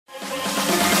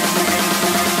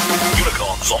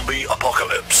zombie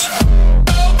apocalypse.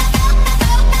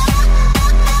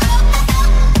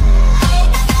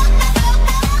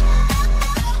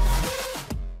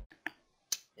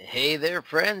 Hey there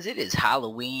friends, it is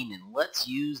Halloween and let's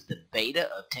use the beta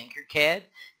of Tinkercad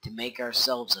to make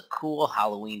ourselves a cool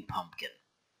Halloween pumpkin.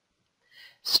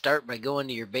 Start by going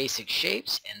to your basic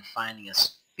shapes and finding a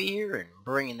sphere and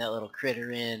bringing that little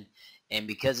critter in, and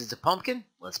because it's a pumpkin,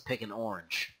 let's pick an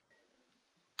orange.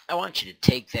 I want you to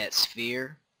take that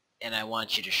sphere and I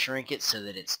want you to shrink it so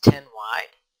that it's 10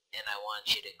 wide, and I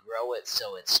want you to grow it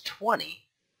so it's 20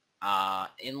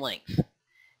 in length.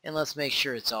 And let's make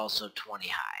sure it's also 20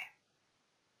 high.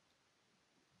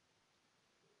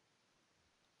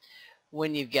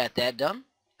 When you've got that done,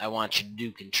 I want you to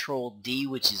do Control D,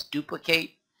 which is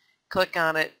duplicate. Click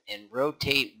on it and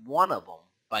rotate one of them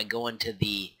by going to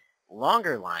the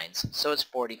longer lines so it's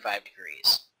 45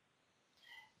 degrees.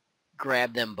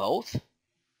 Grab them both.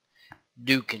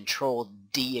 Do Control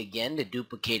D again to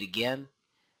duplicate again.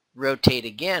 Rotate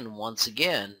again, once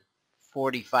again,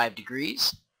 45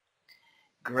 degrees.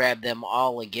 Grab them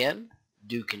all again.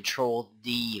 Do Control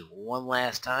D one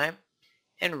last time.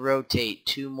 And rotate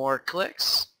 2 more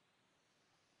clicks,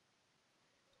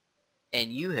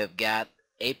 and you have got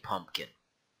a pumpkin.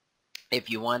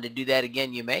 If you want to do that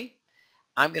again, you may.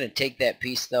 I'm going to take that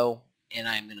piece though, and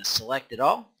I'm going to select it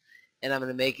all, and I'm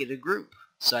going to make it a group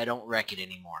so I don't wreck it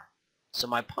anymore. So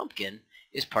my pumpkin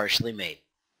is partially made.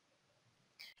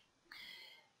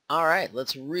 Alright,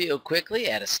 let's real quickly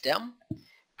add a stem.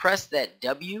 Press that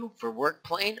W for work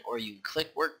plane, or you can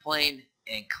click work plane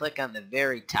and click on the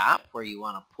very top where you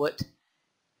want to put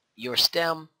your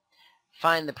stem.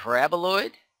 Find the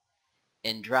paraboloid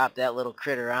and drop that little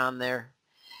critter on there.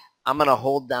 I'm going to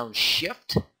hold down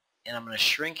shift and I'm going to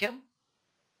shrink him.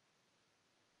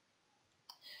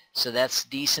 So that's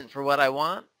decent for what I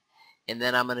want. And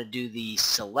then I'm going to do the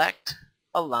select,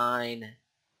 align,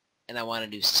 and I want to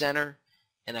do center,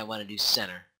 and I want to do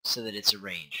center so that it's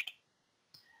arranged.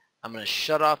 I'm going to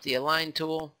shut off the align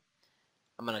tool.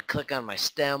 I'm going to click on my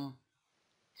stem,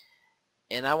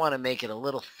 and I want to make it a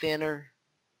little thinner,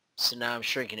 so now I'm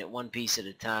shrinking it one piece at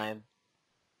a time,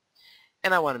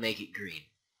 and I want to make it green.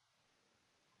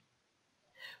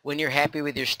 When you're happy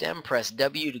with your stem, press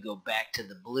W to go back to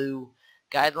the blue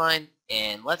guideline,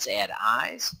 and let's add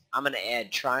eyes. I'm going to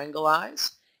add triangle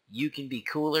eyes. You can be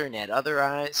cooler and add other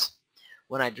eyes.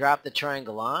 When I drop the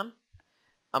triangle on,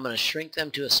 I'm going to shrink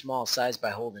them to a small size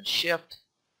by holding shift.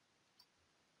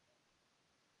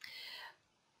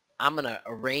 I'm going to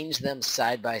arrange them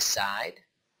side by side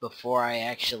before I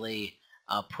actually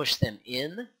push them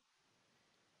in.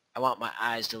 I want my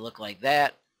eyes to look like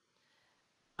that.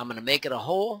 I'm going to make it a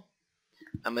hole.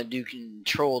 I'm going to do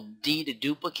Control D to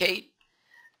duplicate.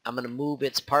 I'm going to move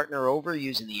its partner over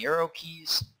using the arrow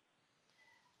keys.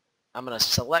 I'm going to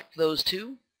select those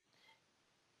two,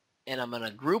 and I'm going to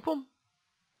group them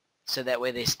so that way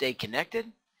they stay connected.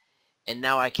 And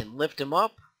now I can lift them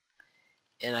up,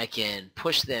 and I can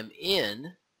push them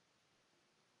in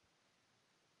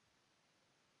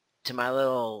to my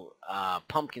little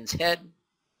pumpkin's head.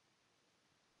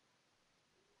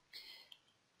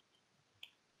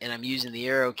 And I'm using the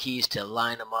arrow keys to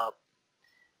line them up.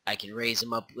 I can raise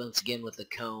them up once again with the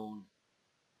cone.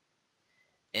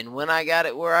 And when I got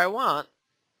it where I want,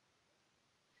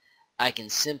 I can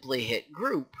simply hit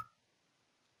group,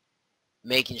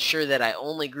 making sure that I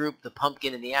only group the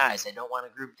pumpkin and the eyes. I don't want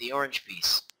to group the orange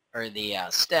piece, or the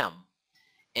stem,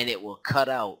 and it will cut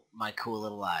out my cool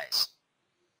little eyes.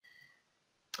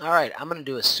 Alright, I'm going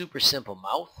to do a super simple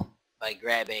mouth by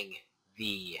grabbing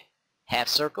the half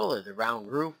circle, or the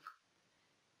round roof,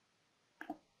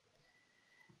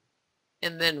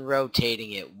 and then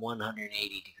rotating it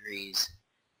 180 degrees.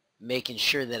 Making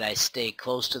sure that I stay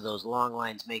close to those long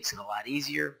lines makes it a lot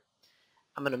easier.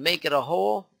 I'm going to make it a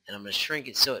hole, and I'm going to shrink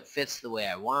it so it fits the way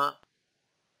I want.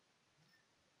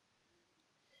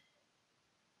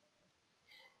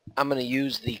 I'm going to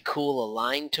use the cool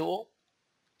align tool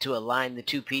to align the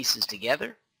two pieces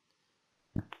together.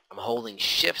 I'm holding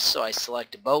shift so I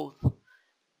select both.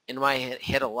 And when I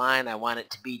hit align, I want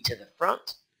it to be to the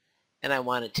front, and I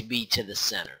want it to be to the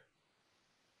center.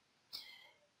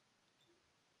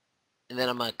 And then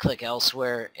I'm going to click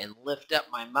elsewhere and lift up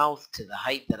my mouth to the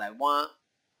height that I want.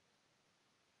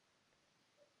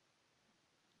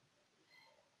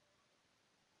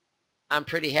 I'm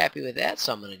pretty happy with that,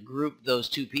 so I'm going to group those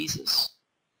two pieces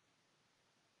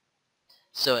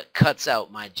so it cuts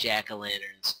out my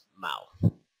jack-o'-lantern's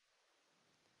mouth.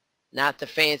 Not the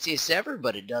fanciest ever,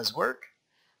 but it does work.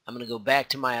 I'm going to go back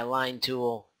to my align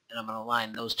tool, and I'm going to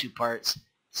align those two parts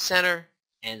center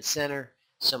and center,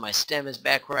 so my stem is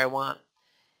back where I want.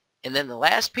 And then the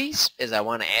last piece is I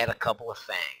want to add a couple of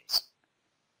fangs.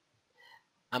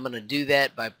 I'm going to do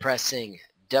that by pressing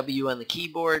W on the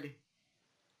keyboard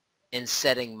and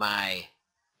setting my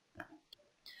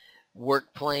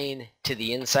work plane to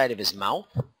the inside of his mouth.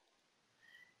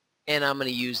 And I'm going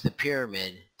to use the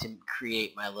pyramid to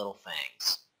create my little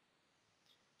fangs.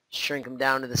 Shrink them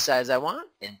down to the size I want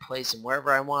and place them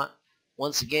wherever I want.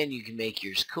 Once again, you can make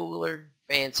yours cooler,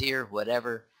 fancier,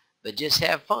 whatever, but just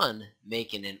have fun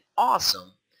making an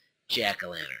awesome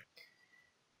jack-o'-lantern.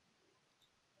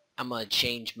 I'm going to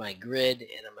change my grid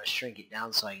and I'm going to shrink it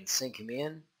down so I can sink him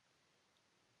in.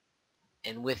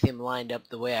 And with him lined up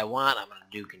the way I want, I'm going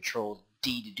to do Control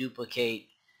D to duplicate.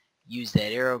 Use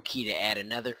that arrow key to add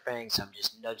another fang, so I'm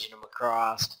just nudging them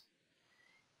across.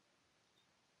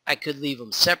 I could leave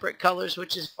them separate colors,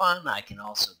 which is fun. I can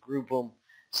also group them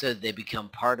so that they become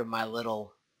part of my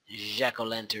little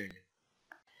jack-o'-lantern.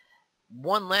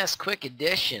 One last quick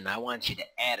addition. I want you to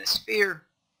add a sphere.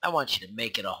 I want you to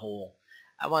make it a hole.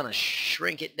 I want to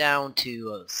shrink it down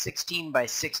to 16 by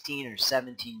 16 or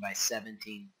 17 by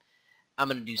 17. I'm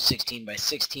going to do 16 by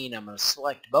 16. I'm going to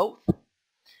select both.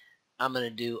 I'm going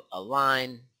to do a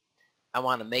line. I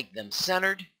want to make them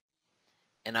centered,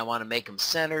 and I want to make them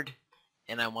centered,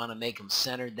 and I want to make them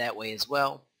centered that way as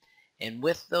well. And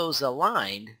with those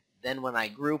aligned, then when I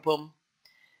group them,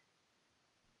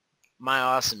 my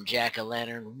awesome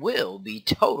jack-o'-lantern will be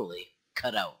totally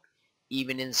cut out,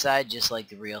 even inside, just like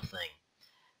the real thing.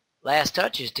 Last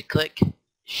touch is to click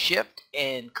Shift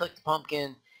and click the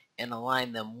pumpkin and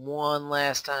align them one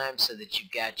last time so that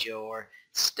you've got your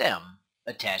stem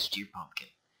attached to your pumpkin.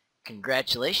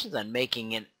 Congratulations on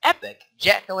making an epic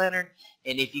jack-o'-lantern,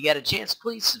 and if you got a chance,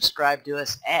 please subscribe to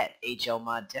us at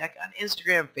HLModTech on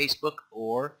Instagram, Facebook,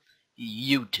 or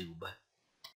YouTube.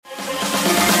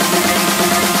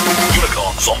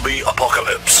 Unicorn Zombie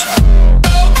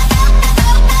Apocalypse.